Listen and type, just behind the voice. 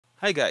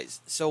Hi guys,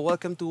 so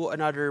welcome to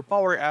another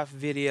Power App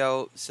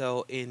video.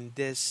 So in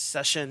this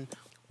session,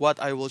 what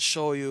I will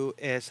show you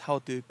is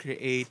how to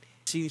create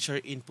signature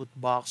input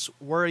box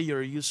where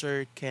your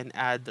user can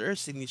add their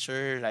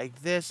signature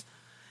like this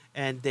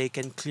and they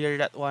can clear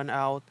that one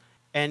out.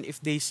 And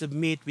if they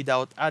submit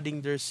without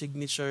adding their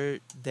signature,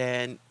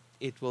 then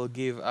it will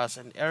give us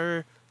an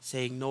error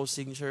saying no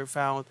signature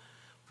found.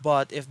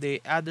 But if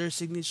they add their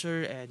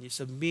signature and you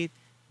submit,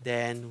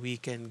 then we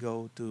can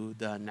go to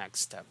the next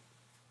step.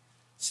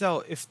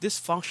 So if this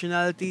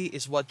functionality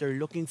is what you're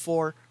looking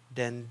for,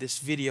 then this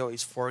video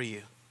is for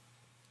you.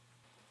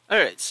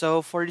 Alright,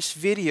 so for this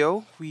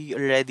video, we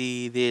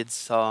already did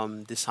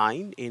some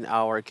design in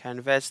our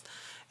canvas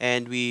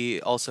and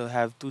we also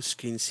have two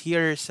screens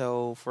here.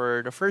 So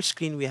for the first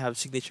screen, we have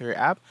signature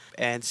app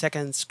and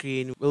second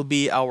screen will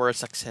be our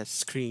success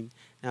screen.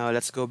 Now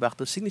let's go back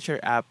to signature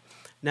app.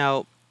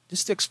 Now,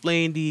 just to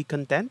explain the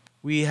content,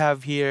 we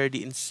have here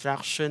the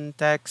instruction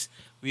text.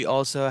 We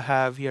also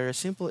have here a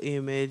simple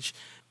image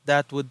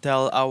that would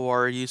tell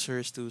our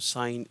users to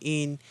sign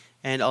in.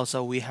 And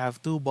also we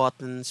have two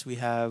buttons. We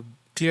have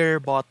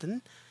clear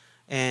button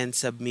and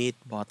submit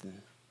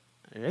button.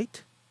 All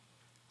right.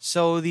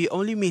 So the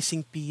only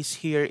missing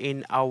piece here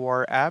in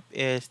our app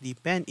is the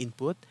pen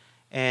input,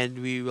 and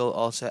we will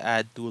also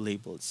add two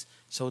labels.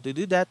 So to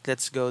do that,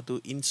 let's go to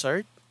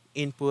insert,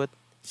 input,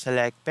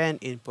 select pen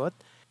input,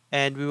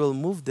 and we will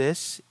move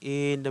this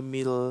in the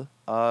middle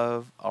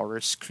of our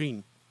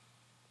screen.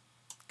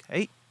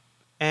 Okay.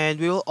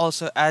 And we will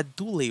also add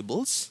two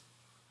labels.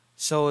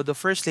 So the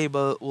first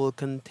label will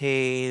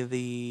contain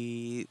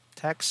the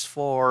text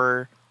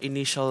for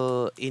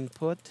initial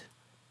input.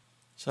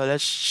 So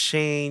let's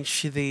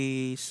change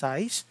the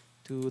size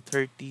to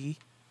 30.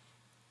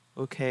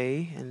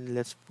 Okay, and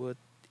let's put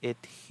it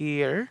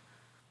here.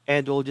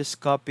 And we'll just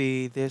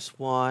copy this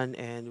one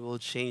and we'll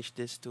change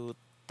this to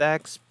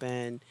text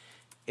pen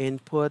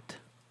input.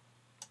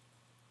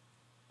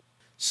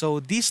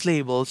 So these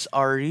labels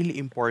are really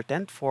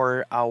important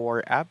for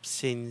our app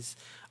since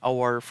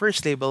our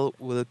first label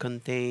will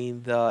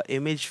contain the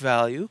image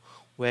value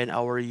when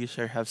our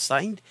user have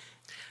signed,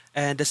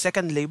 and the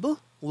second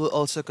label will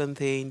also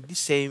contain the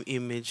same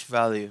image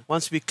value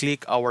once we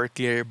click our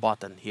clear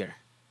button here.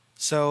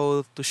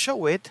 So to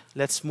show it,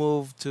 let's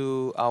move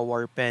to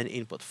our pen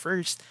input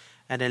first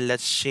and then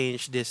let's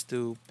change this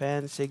to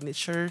pen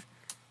signature.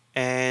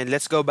 And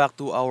let's go back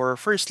to our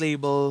first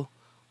label.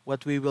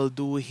 What we will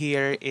do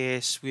here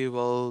is we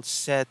will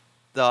set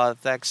the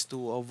text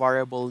to a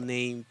variable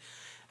name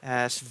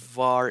as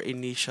var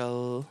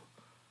initial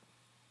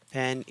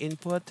pen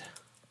input.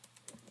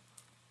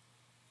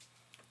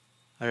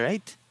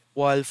 Alright.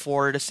 While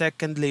for the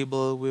second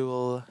label, we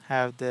will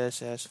have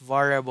this as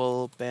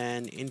variable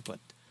pen input.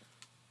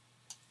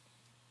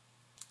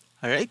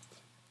 Alright.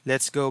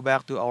 Let's go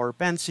back to our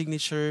pen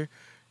signature.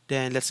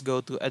 Then let's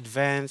go to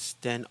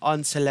advanced, then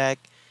on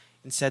select.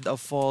 Instead of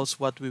false,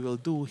 what we will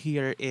do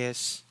here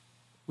is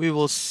we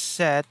will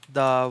set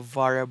the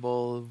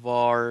variable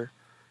var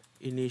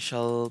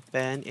initial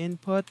pen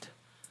input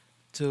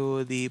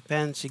to the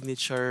pen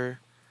signature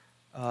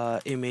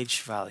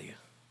image value.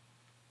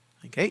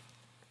 Okay.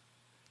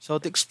 So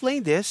to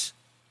explain this,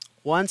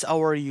 once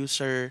our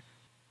user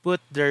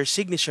put their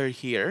signature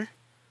here,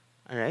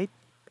 all right,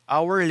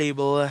 our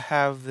label will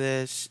have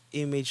this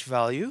image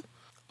value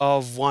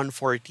of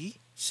 140.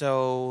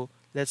 So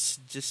let's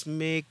just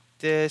make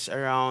this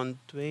around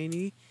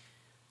 20.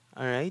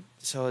 All right,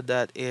 so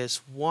that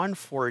is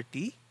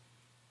 140.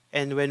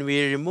 And when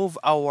we remove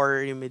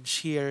our image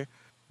here,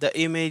 the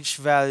image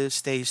value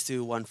stays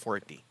to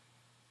 140.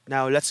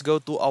 Now let's go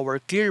to our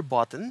clear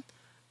button,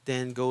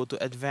 then go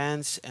to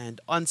advanced and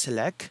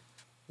unselect.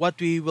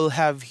 What we will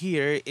have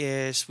here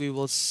is we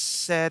will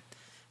set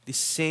the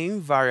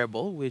same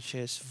variable, which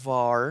is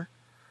var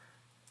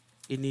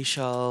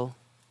initial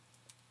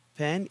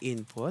pen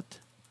input,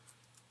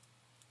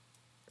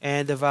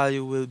 and the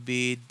value will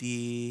be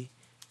the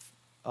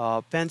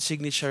pen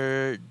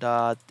signature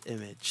dot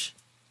image.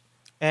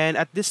 And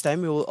at this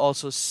time, we will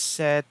also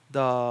set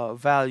the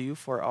value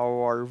for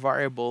our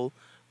variable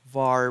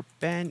var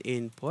pen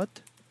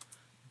input,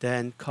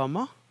 then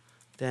comma,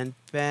 then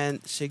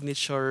pen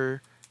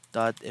signature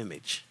dot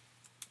image.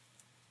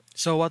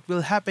 So what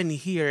will happen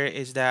here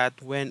is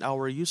that when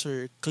our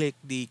user click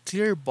the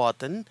clear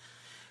button,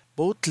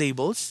 both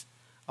labels,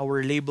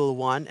 our label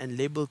 1 and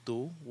label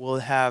 2, will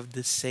have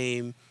the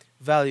same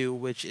value,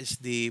 which is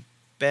the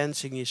pen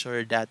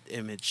signature dot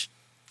image.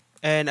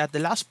 And at the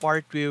last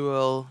part, we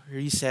will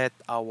reset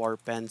our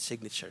pen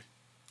signature.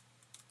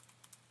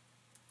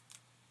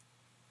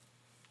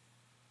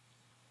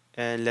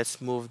 And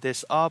let's move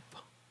this up.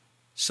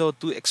 So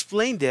to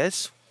explain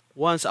this,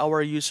 once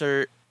our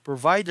user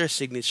provide their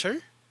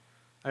signature,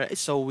 all right,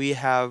 so we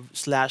have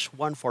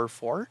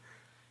 /144,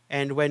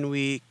 and when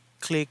we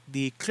click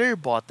the clear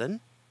button,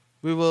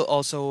 we will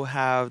also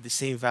have the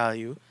same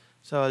value.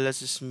 So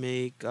let's just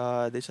make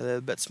this a little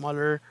bit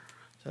smaller.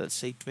 So let's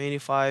say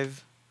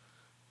 25,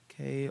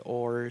 okay,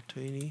 or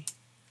 20.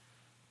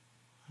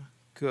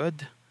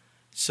 Good.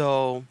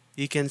 So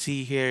you can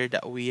see here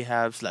that we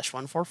have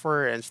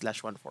 /144 and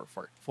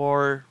 /144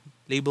 for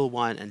label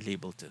 1 and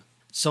label 2.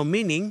 So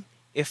meaning,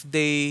 if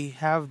they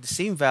have the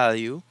same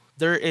value,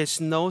 there is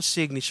no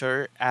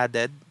signature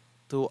added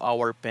to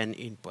our pen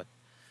input.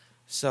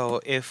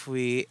 So if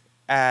we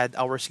add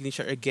our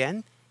signature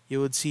again,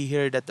 you would see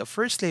here that the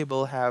first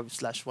label have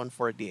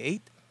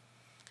 /148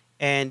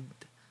 and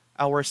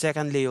our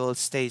second label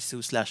stays to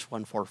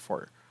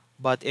 /144.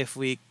 But if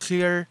we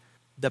clear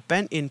the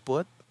pen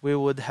input, we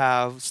would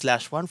have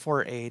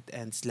 /148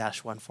 and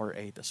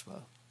 /148 as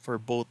well for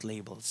both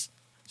labels.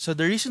 So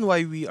the reason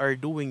why we are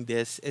doing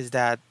this is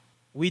that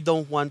we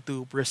don't want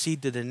to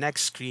proceed to the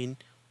next screen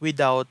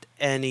without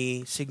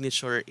any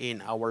signature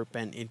in our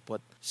pen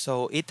input.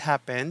 So it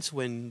happens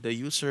when the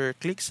user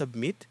clicks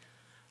submit.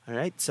 All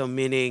right, so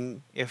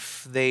meaning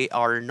if they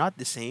are not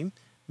the same,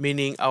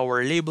 meaning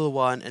our label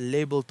 1 and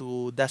label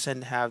 2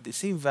 doesn't have the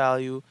same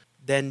value,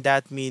 then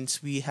that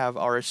means we have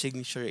our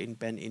signature in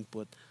pen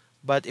input.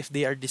 But if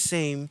they are the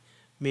same,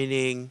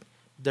 meaning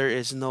there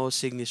is no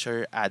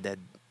signature added.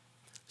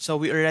 So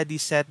we already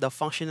set the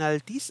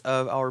functionalities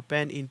of our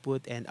pen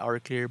input and our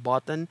clear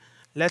button.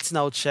 Let's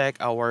now check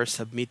our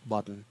submit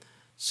button.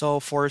 So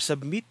for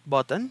submit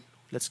button,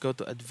 let's go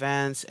to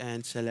advanced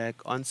and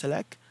select on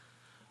select.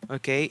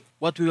 Okay,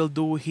 what we will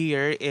do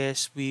here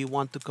is we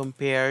want to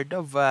compare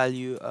the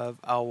value of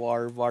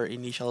our var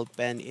initial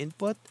pen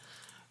input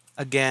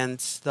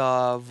against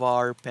the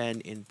var pen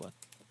input.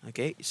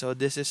 Okay, so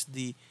this is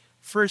the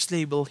first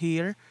label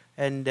here,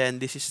 and then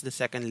this is the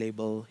second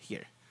label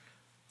here.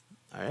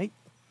 All right.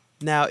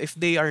 Now, if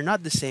they are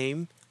not the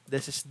same,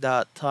 this is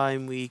the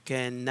time we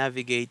can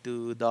navigate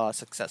to the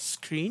success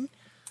screen.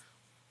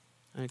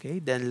 Okay,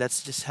 then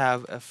let's just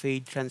have a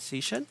fade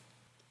transition,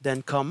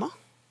 then comma.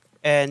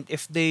 And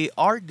if they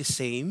are the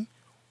same,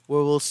 we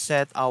will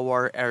set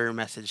our error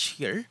message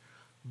here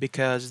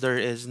because there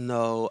is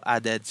no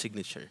added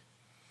signature.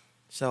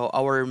 So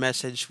our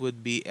message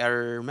would be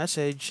error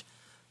message,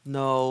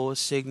 no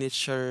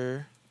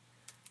signature,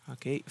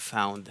 okay,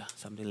 found,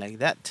 something like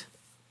that.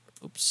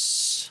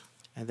 Oops.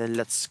 And then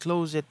let's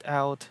close it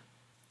out.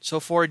 So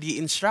for the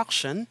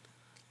instruction,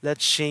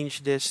 let's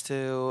change this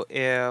to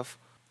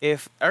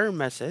if error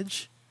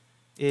message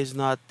is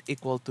not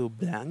equal to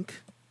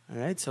blank, all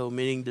right, so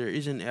meaning there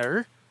is an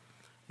error,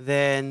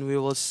 then we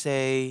will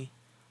say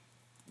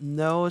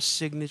no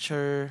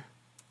signature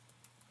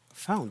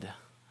found,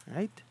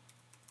 right?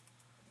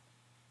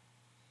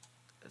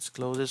 Let's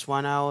close this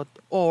one out,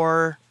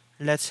 or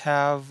let's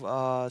have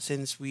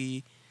since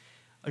we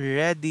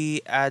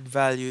already add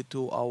value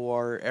to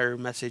our error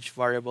message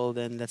variable,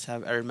 then let's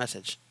have error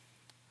message,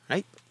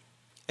 right?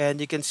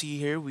 And you can see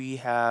here we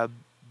have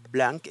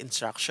blank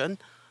instruction.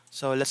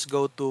 So let's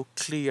go to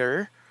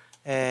clear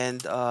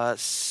and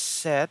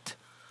set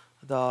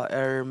the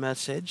error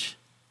message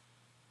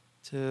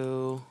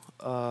to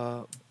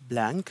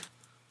blank.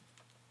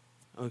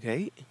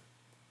 Okay,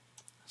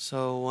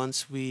 so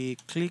once we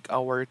click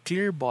our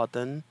clear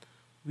button,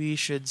 we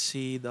should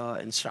see the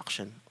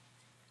instruction.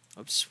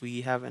 Oops,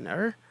 we have an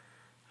error.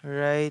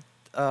 Right.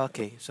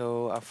 Okay,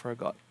 so I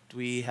forgot.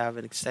 We have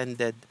an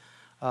extended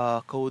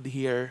code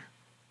here.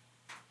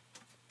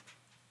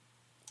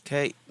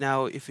 Okay,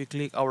 now if we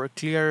click our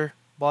clear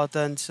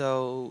button,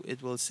 so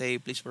it will say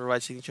please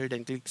provide signature,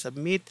 then click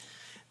submit.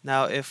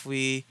 Now if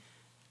we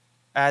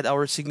add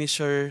our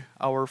signature,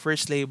 our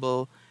first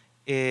label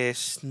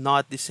is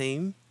not the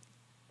same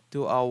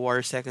to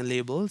our second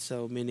label,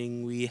 so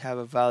meaning we have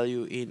a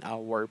value in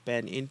our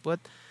pen input.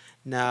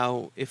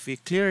 Now if we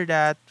clear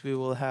that, we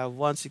will have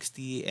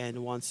 160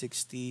 and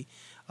 160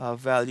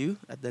 value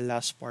at the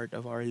last part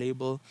of our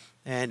label,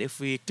 and if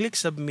we click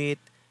submit,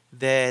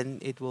 then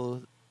it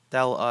will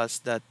tell us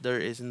that there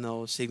is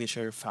no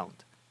signature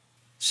found.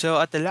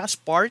 So at the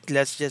last part,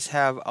 let's just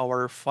have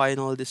our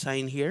final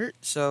design here.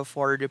 So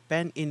for the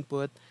pen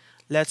input,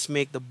 let's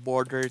make the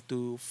border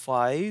to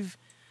 5,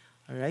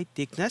 all right,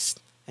 thickness,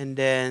 and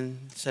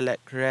then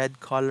select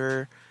red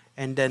color.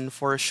 And then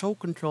for show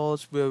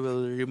controls, we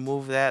will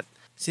remove that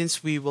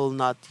since we will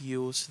not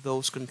use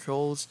those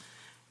controls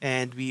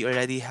and we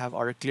already have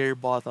our clear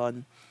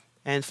button.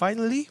 And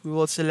finally, we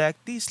will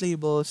select these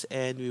labels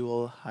and we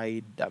will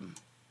hide them.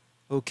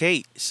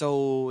 Okay,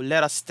 so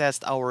let us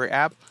test our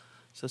app.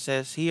 So it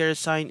says here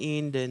sign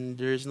in, then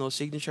there's no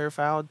signature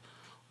found.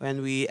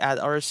 When we add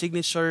our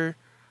signature,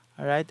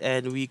 all right,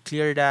 and we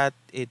clear that,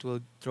 it will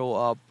throw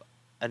up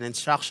an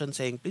instruction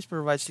saying please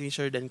provide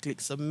signature, then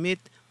click submit.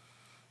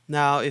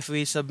 Now if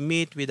we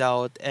submit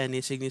without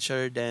any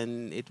signature,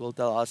 then it will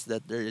tell us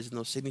that there is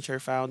no signature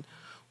found.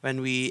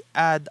 When we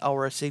add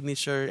our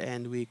signature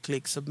and we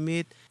click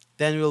submit,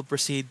 then we'll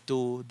proceed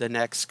to the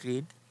next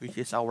screen, which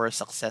is our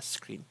success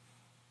screen.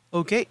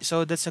 Okay,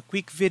 so that's a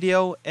quick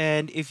video,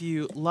 and if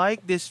you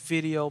like this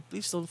video,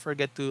 please don't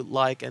forget to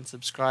like and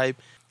subscribe.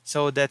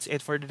 So that's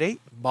it for today.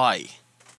 Bye.